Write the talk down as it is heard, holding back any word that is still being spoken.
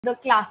the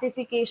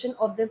classification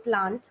of the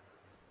plant,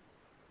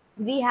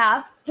 we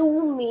have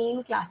two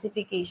main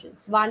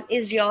classifications. One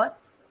is your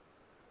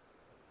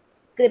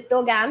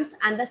cryptogams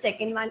and the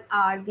second one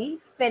are the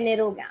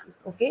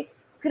phanerogams. Okay,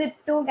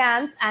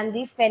 cryptogams and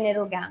the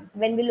phanerogams.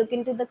 When we look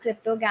into the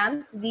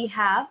cryptogams, we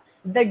have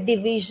the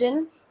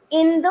division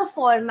in the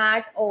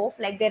format of,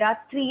 like, there are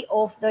three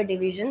of the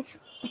divisions.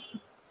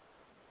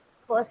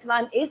 First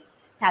one is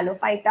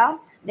Thallophyta,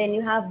 then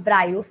you have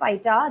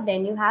Bryophyta,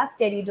 then you have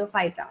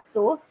Pteridophyta.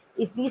 So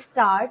if we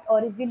start,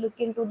 or if we look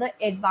into the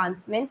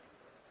advancement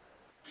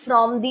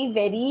from the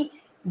very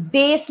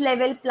base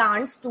level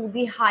plants to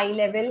the high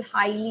level,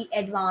 highly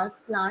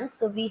advanced plants,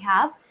 so we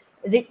have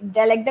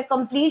like the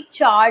complete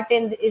chart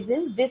is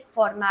in this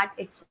format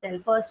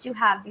itself. First you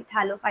have the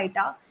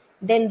Thallophyta,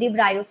 then the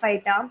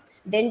Bryophyta,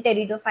 then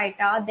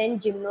Pteridophyta, then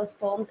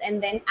Gymnosperms,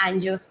 and then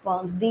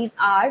Angiosperms. These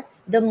are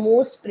the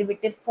most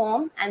primitive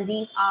form, and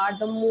these are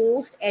the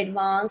most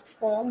advanced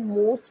form,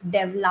 most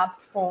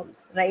developed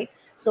forms, right?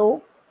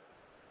 So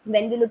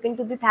when we look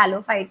into the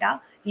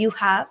Thallophyta, you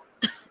have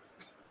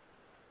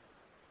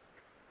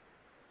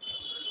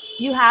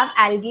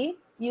algae,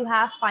 you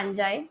have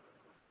fungi,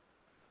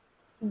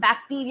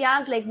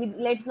 bacteria. Like,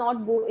 let's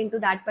not go into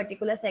that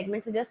particular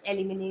segment, so just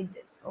eliminate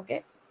this,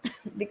 okay?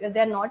 Because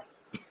they're not.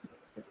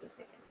 Just a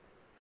second.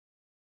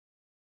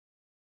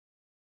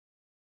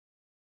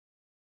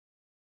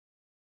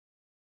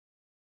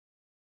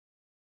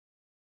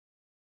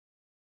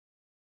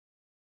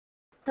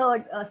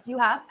 Third, you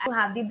have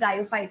the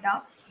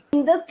Bryophyta.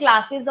 In the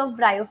classes of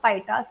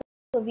Bryophyta,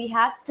 so we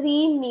have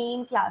three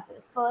main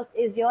classes. First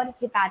is your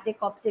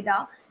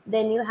Hepaticopsida,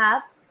 then you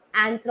have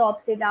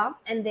Anthropsida,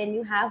 and then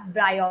you have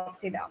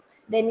Bryopsida.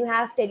 Then you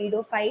have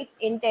Pteridophytes.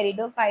 In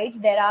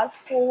Pteridophytes, there are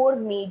four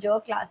major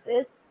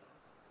classes: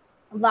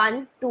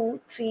 1, 2,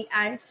 3,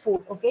 and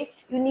 4. Okay,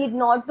 you need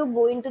not to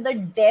go into the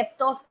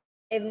depth of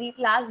every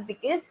class,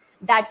 because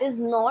that is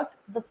not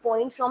the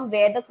point from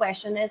where the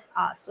question is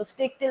asked. So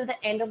stick till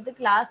the end of the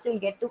class, you'll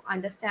get to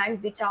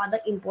understand which are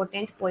the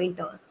important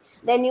pointers.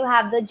 Then you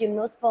have the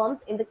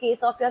Gymnosperms. In the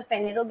case of your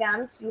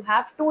phanerogams, you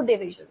have two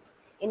divisions.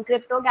 In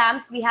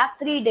cryptogams, we have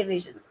three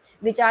divisions.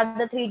 Which are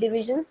the three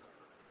divisions?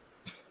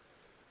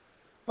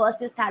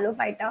 First is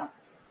Thallophyta,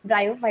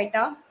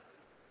 Bryophyta,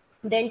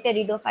 then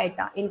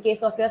Pteridophyta. In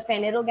case of your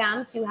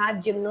phanerogams, you have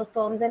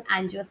Gymnosperms and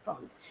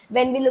Angiosperms.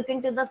 When we look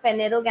into the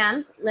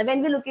phanerogams,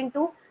 when we look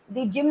into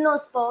the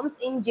Gymnosperms,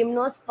 in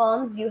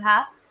Gymnosperms you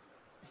have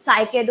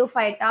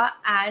Cycadophyta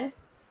and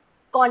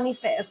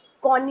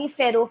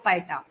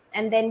Coniferophyta.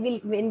 And then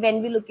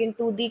when we look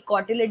into the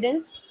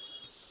cotyledons,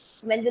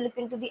 when we look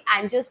into the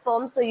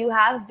angiosperms, so you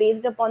have,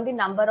 based upon the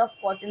number of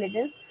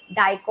cotyledons,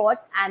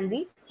 dicots and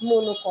the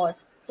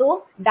monocots.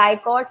 So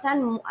dicots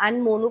and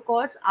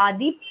monocots are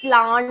the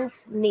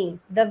plants name,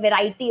 the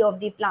variety of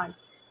the plants.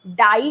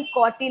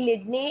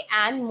 Dicotylednae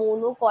and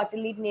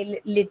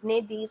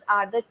monocotylednae, these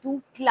are the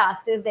two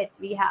classes that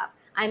we have.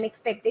 I'm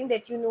expecting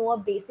that you know a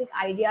basic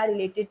idea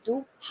related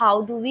to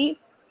how do we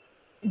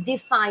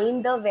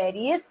define the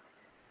various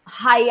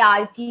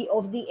hierarchy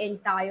of the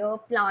entire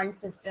plant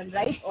system,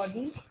 right? Or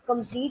the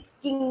complete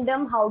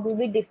kingdom, how do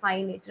we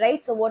define it,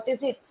 right? So what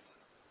is it?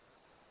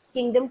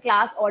 Kingdom,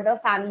 class, order,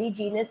 family,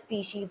 genus,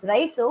 species,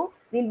 right? So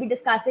we'll be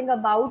discussing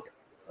about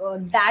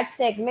that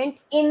segment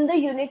in the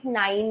unit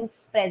 9's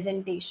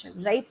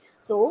presentation, right?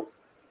 So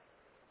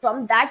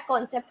from that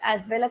concept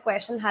as well, a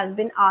question has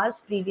been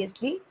asked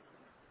previously.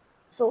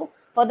 So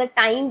for the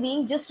time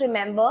being, just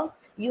remember,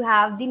 you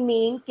have the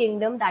main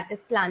kingdom, that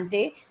is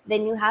Plantae.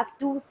 Then you have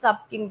two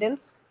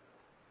sub-kingdoms,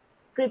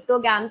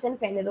 cryptogams and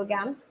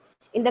phanerogams.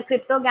 In the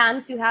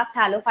cryptogams, you have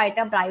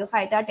Thallophyta,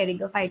 Bryophyta,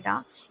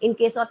 Pteridophyta. In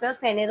case of your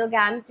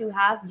phanerogams, you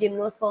have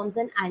Gymnosperms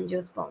and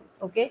Angiosperms.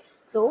 Okay,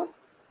 so,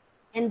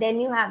 and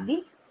then you have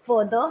the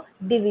further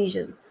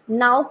divisions.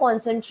 Now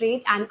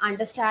concentrate and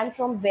understand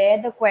from where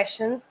the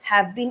questions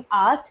have been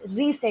asked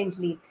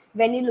recently.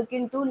 When you look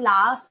into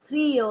last 3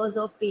 years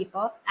of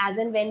paper, as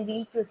and when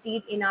we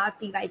proceed in our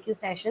PYQ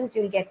sessions,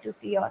 you'll get to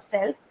see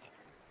yourself.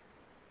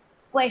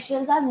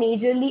 Questions are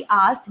majorly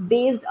asked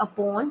based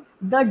upon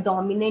the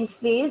dominant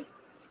phase,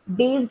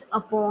 based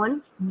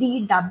upon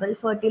the double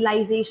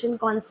fertilization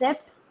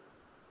concept,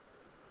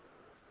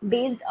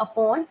 based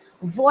upon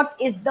what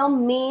is the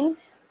main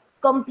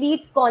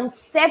complete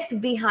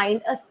concept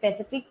behind a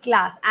specific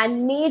class.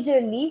 And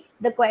majorly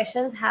the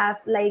questions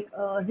have, like,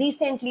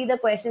 recently the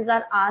questions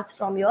are asked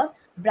from your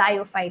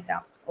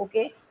Bryophyta.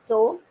 Okay,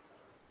 so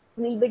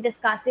we'll be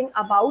discussing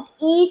about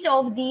each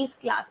of these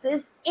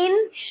classes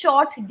in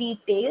short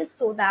detail,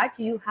 so that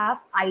you have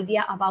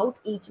idea about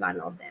each one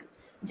of them.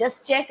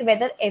 Just check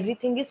whether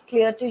everything is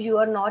clear to you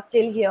or not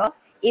till here.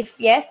 If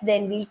yes,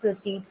 then we'll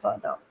proceed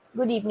further.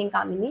 Good evening,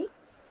 Kamini.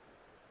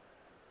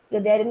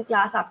 You're there in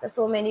class after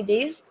so many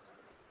days.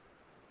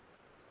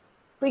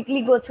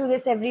 Quickly go through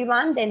this,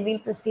 everyone, then we'll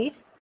proceed.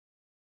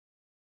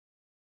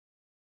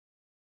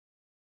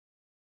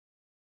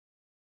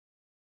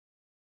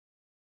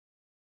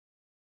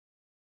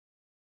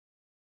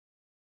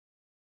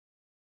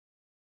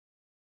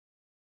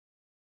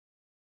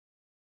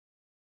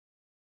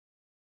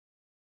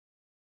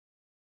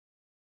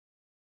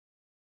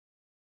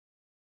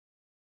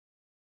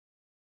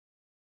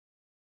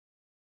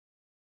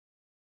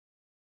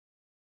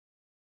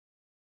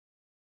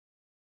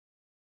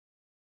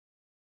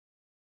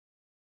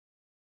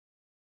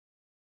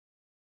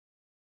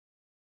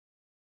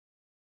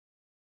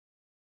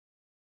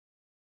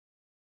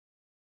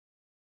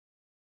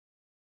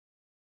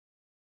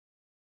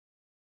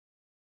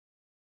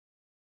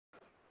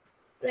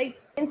 right?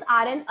 Since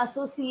are an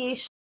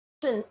association,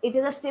 it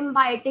is a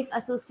symbiotic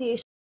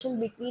association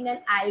between an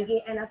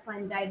algae and a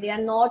fungi. They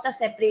are not a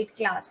separate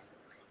class.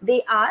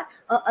 They are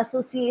a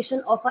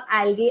association of an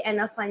algae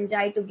and a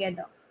fungi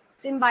together.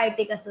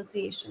 Symbiotic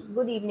association.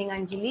 Good evening,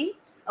 Anjali.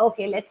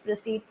 Okay, let's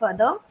proceed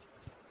further.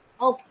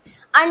 Okay,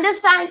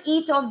 understand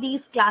each of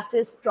these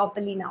classes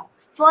properly now.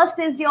 First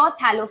is your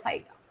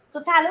thallophyta.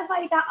 So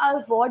thallophyta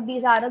are what?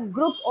 These are a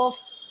group of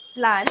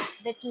plants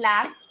that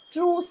lack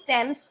true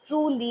stems,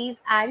 true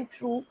leaves, and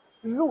true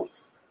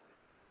roots.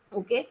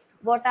 Okay,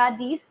 what are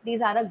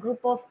these are a group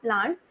of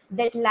plants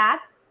that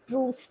lack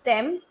true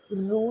stem,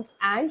 roots,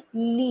 and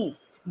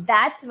leaves.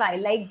 That's why,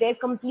 like, their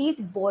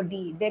complete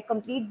body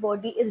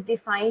is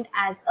defined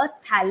as a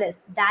thallus.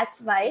 That's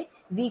why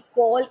we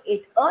call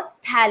it a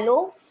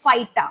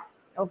thallophyta.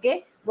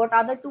 Okay, what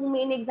are the two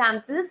main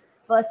examples?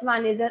 First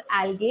one is your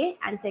algae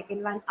and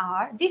second one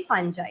are the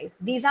fungi.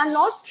 These are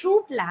not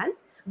true plants,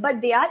 but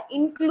they are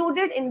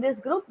included in this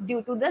group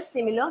due to the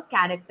similar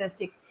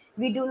characteristic.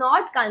 We do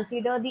not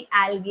consider the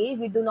algae,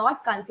 we do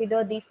not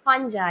consider the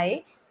fungi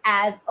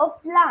as a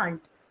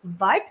plant,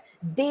 but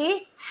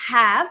they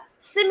have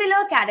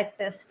similar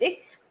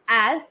characteristic,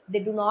 as they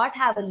do not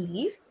have a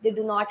leaf, they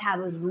do not have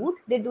a root,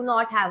 they do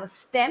not have a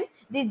stem,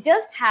 they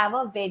just have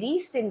a very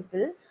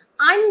simple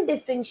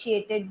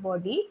undifferentiated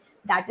body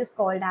that is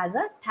called as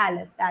a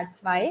thallus. That's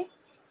why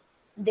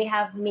they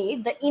have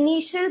made the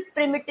initial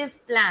primitive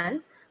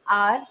plants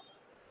are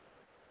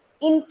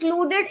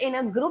included in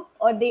a group,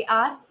 or they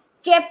are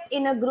kept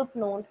in a group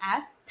known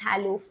as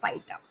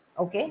thallophyta.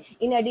 Okay,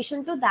 in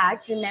addition to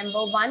that,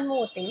 remember one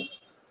more thing.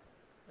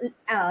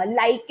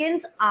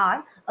 Lichens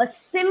are a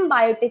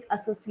symbiotic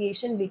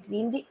association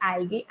between the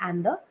algae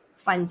and the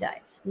fungi.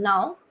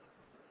 Now,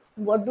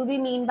 what do we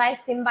mean by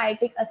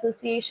symbiotic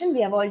association?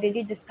 We have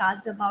already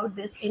discussed about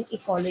this in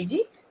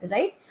ecology,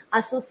 right?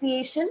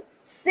 Association,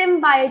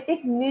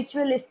 symbiotic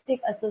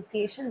mutualistic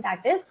association,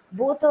 that is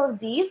both of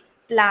these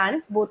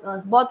plants, both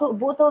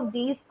of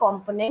these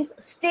components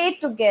stay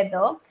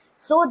together,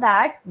 so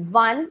that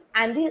one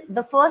and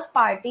the first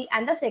party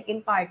and the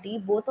second party,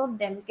 both of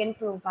them can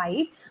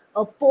provide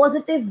a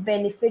positive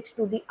benefit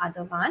to the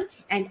other one,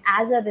 and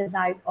as a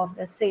result of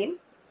the same,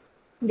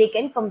 they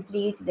can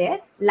complete their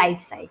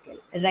life cycle,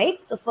 right?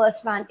 So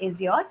first one is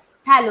your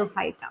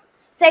thallophyta.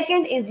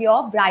 Second is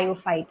your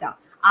bryophyta.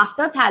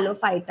 After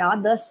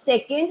thallophyta, the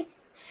second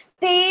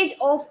stage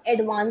of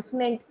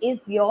advancement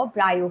is your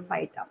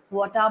bryophyta.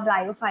 What are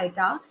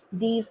bryophyta?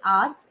 These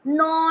are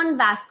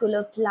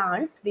non-vascular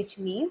plants, which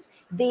means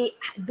they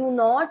do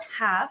not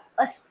have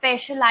a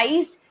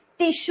specialized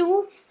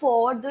tissue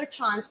for the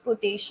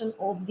transportation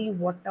of the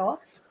water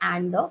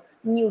and the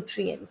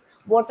nutrients.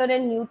 Water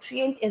and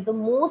nutrient is the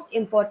most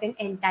important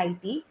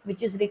entity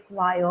which is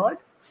required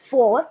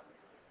for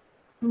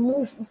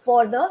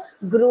the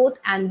growth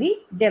and the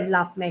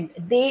development.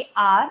 They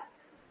are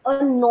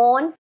a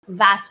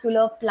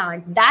non-vascular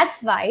plant.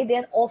 That's why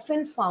they're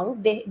often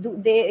found.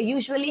 They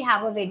usually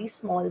have a very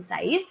small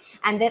size,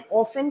 and they're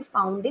often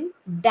found in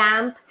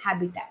damp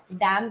habitat.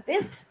 Damp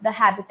is the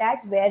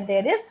habitat where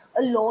there is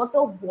a lot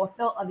of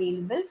water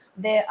available.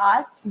 They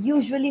are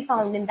usually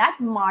found in that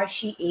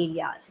marshy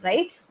areas,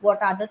 right?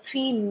 What are the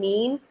three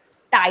main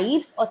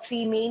types or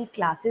three main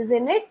classes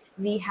in it?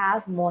 We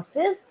have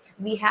mosses,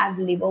 we have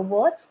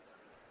liverworts,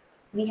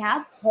 we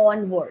have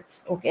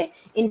hornworts. Okay,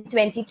 in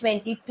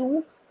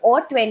 2022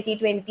 or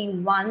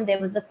 2021, there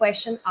was a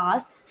question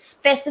asked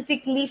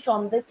specifically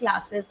from the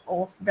classes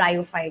of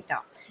bryophyta.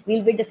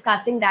 We'll be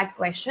discussing that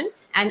question,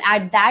 and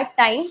at that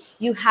time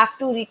you have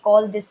to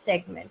recall this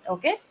segment.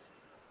 Okay,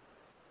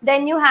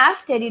 then you have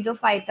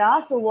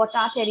pteridophyta. So what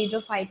are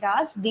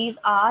pteridophytas? These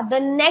are the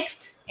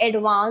next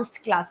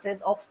advanced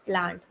classes of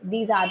plant.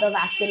 These are the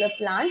vascular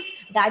plants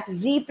that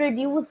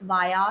reproduce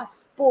via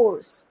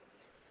spores.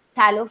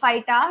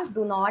 Thallophyta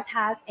do not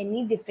have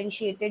any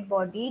differentiated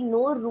body,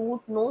 no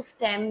root, no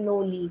stem, no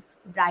leaf.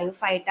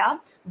 Bryophyta,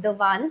 the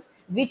ones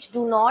which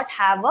do not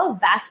have a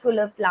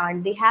vascular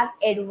plant, they have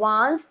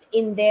advanced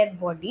in their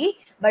body,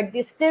 but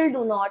they still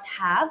do not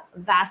have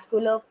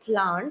vascular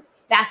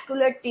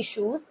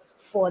tissues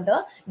for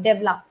the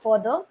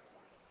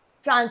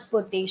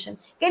transportation.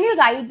 Can you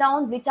write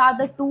down which are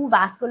the two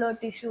vascular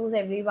tissues,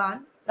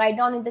 everyone? Write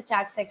down in the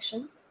chat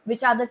section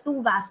which are the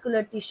two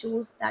vascular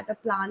tissues that a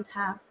plant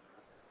have,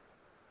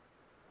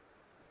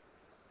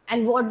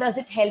 and what does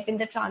it help in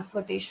the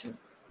transportation?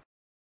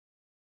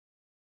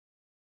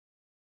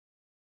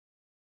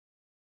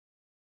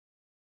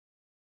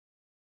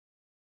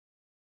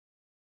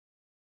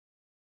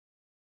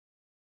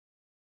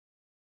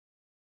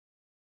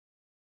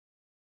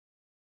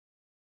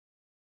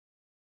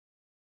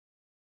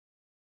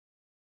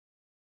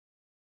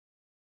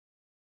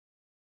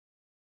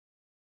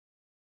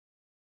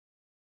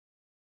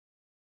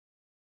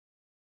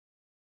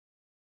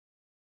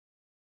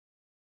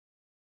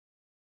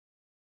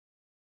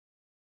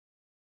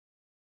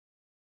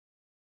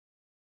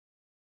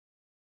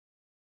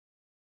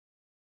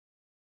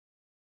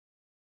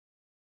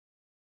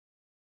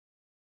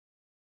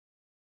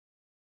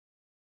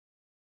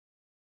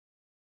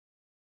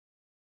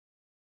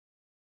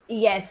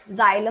 Yes,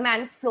 xylem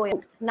and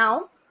phloem.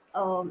 Now,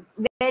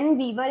 when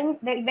we were in,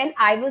 when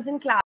I was in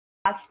class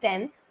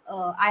 10th,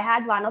 I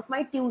had one of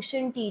my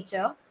tuition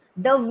teacher.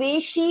 The way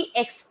she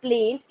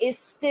explained is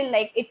still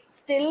like it's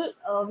still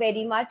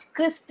very much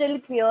crystal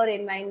clear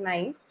in my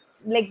mind.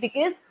 Like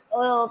because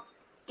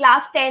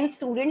class 10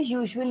 students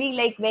usually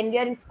like when we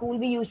are in school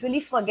we usually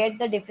forget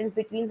the difference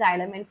between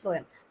xylem and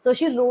phloem. So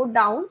she wrote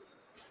down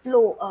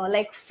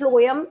like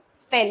phloem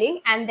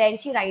spelling, and then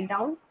she write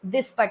down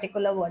this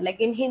particular word. Like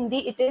in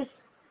Hindi it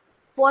is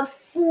for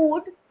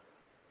food.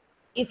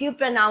 If you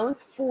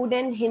pronounce food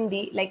in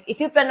Hindi, like if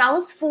you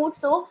pronounce food,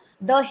 so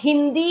the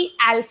Hindi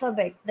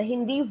alphabet, the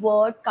Hindi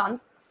word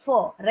comes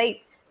for,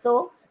 right?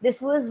 So this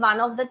was one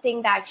of the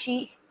thing that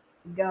she,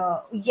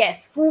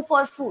 yes, foo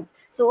for food.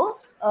 So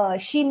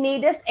she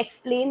made us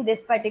explain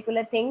this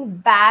particular thing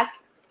back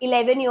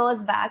 11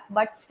 years back,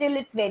 but still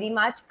it's very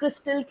much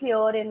crystal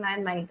clear in my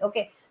mind.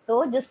 Okay,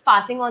 so just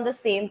passing on the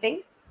same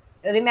thing.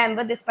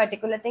 Remember this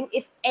particular thing.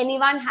 If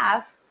anyone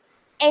have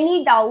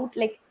any doubt,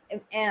 like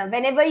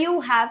whenever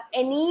you have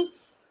any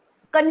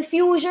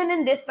confusion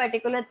in this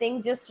particular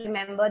thing, just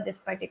remember this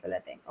particular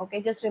thing.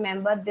 Okay, just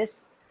remember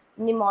this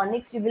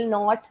mnemonics, you will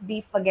not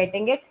be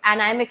forgetting it.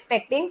 And I'm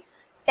expecting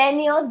 10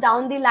 years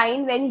down the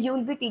line when you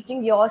will be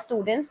teaching your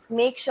students,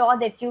 make sure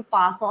that you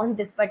pass on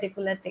this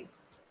particular thing.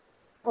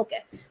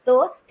 Okay,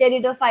 so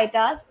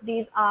pteridophytas,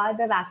 these are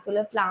the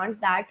vascular plants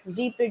that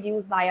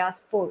reproduce via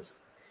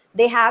spores.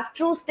 They have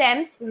true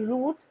stems,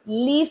 roots,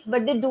 leaves,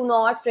 but they do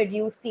not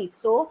produce seeds.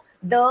 So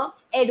the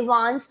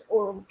advanced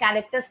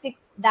characteristic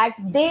that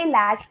they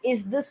lack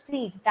is the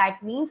seeds.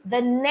 That means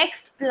the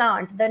next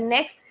plant, the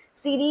next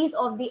series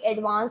of the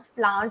advanced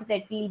plant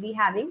that we'll be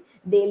having,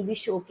 they'll be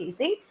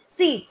showcasing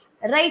seeds,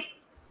 right?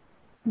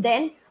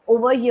 Then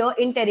over here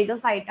in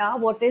Pteridophyta,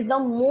 what is the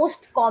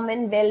most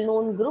common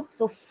well-known group?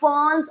 So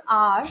ferns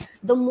are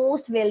the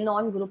most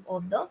well-known group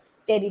of the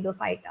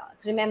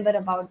Pteridophytas. Remember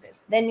about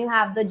this. Then you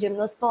have the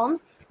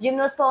gymnosperms.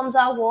 Gymnosperms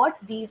are what?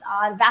 These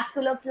are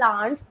vascular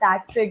plants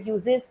that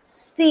produces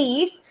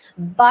seeds,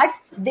 but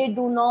they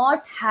do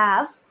not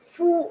have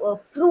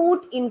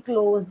fruit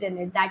enclosed in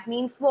it. That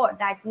means what?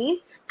 That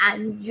means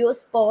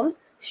angiosperms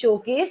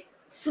showcase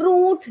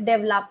fruit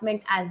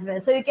development as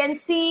well. So you can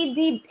see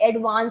the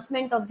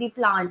advancement of the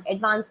plant,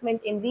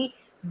 advancement in the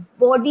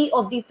body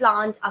of the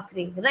plant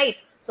occurring, right?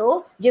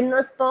 So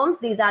gymnosperms,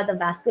 these are the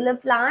vascular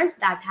plants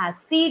that have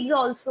seeds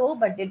also,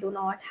 but they do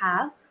not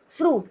have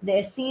fruit.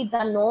 Their seeds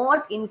are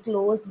not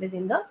enclosed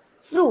within the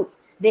fruits.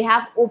 They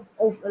have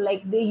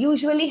like they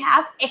usually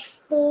have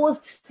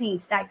exposed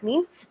seeds. That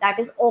means that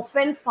is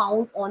often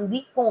found on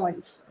the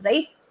cones,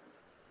 right?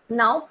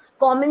 Now,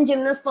 common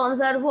gymnosperms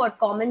are what?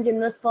 Common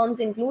gymnosperms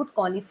include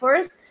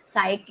conifers,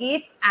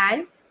 cycads,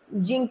 and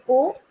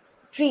ginkgo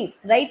trees,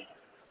 right?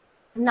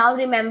 Now,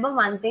 remember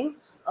one thing.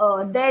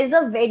 There is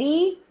a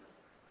very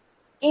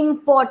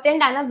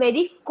important and a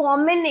very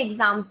common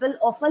example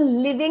of a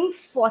living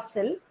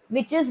fossil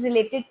which is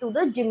related to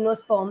the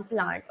gymnosperm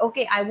plant.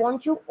 Okay, I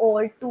want you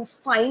all to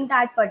find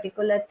that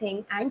particular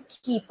thing and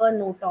keep a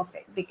note of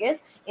it, because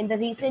in the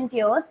recent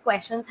years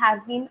questions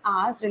have been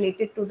asked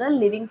related to the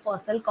living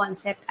fossil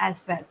concept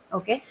as well.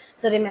 Okay,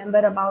 so remember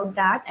about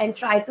that and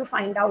try to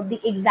find out the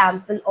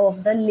example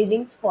of the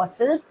living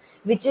fossils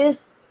which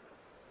is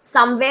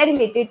somewhere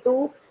related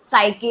to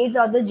cycads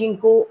or the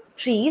ginkgo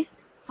trees.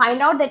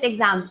 Find out that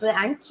example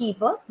and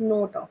keep a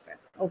note of it.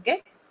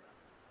 Okay.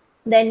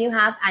 Then you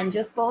have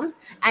angiosperms.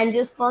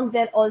 Angiosperms,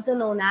 they're also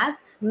known as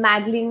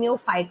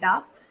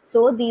Maglinophyta.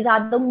 So these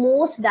are the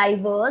most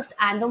diverse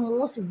and the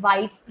most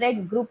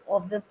widespread group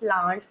of the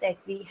plants that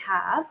we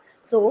have.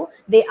 So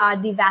they are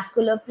the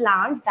vascular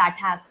plants that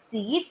have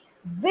seeds,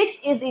 which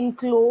is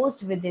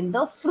enclosed within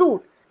the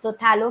fruit. So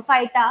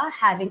Thallophyta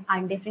having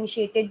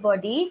undifferentiated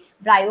body,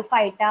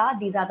 Bryophyta,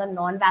 these are the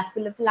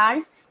non-vascular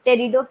plants,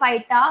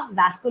 Pteridophyta,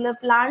 vascular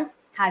plants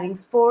having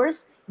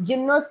spores,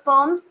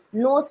 gymnosperms,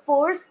 no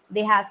spores,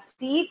 they have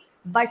seeds,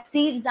 but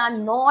seeds are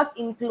not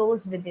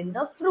enclosed within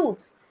the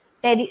fruits.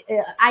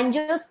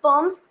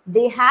 Angiosperms,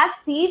 they have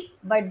seeds,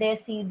 but their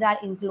seeds are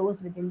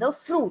enclosed within the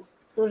fruits.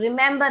 So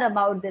remember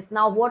about this.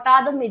 Now, what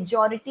are the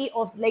majority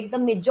of, like the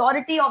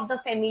majority of the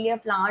familiar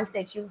plants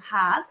that you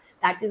have?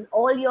 That is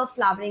all your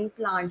flowering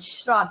plants,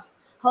 shrubs,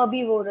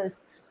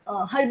 herbivorous,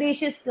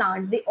 herbaceous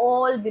plants. They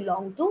all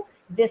belong to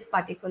this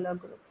particular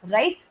group,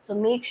 right? So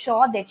make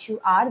sure that you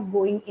are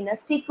going in a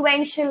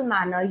sequential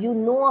manner. You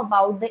know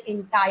about the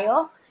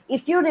entire,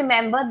 if you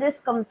remember this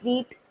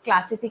complete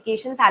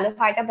classification,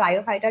 Thallophyta,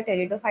 Bryophyta,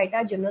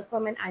 Pteridophyta,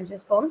 Gymnosperm and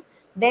Angiosperms,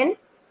 then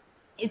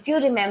if you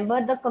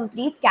remember the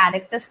complete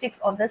characteristics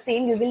of the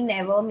same, you will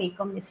never make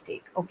a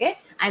mistake. Okay,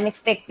 I'm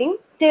expecting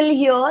till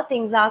here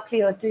things are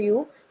clear to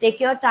you. Take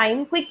your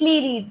time, quickly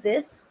read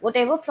this.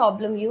 Whatever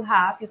problem you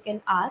have, you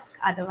can ask.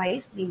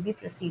 Otherwise, we'll be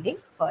proceeding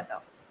further.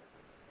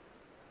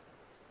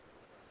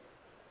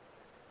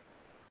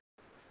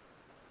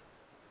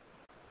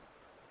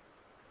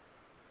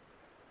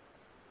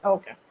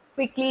 Okay.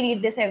 Quickly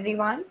read this,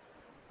 everyone.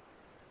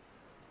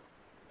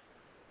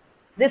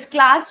 this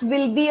class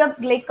will be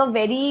like a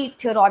very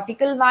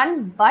theoretical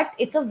one, but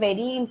it's a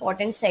very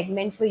important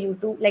segment for you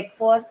to like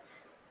for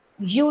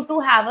you to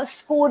have a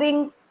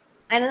scoring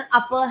and an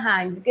upper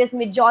hand, because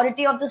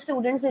majority of the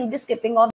students will be skipping off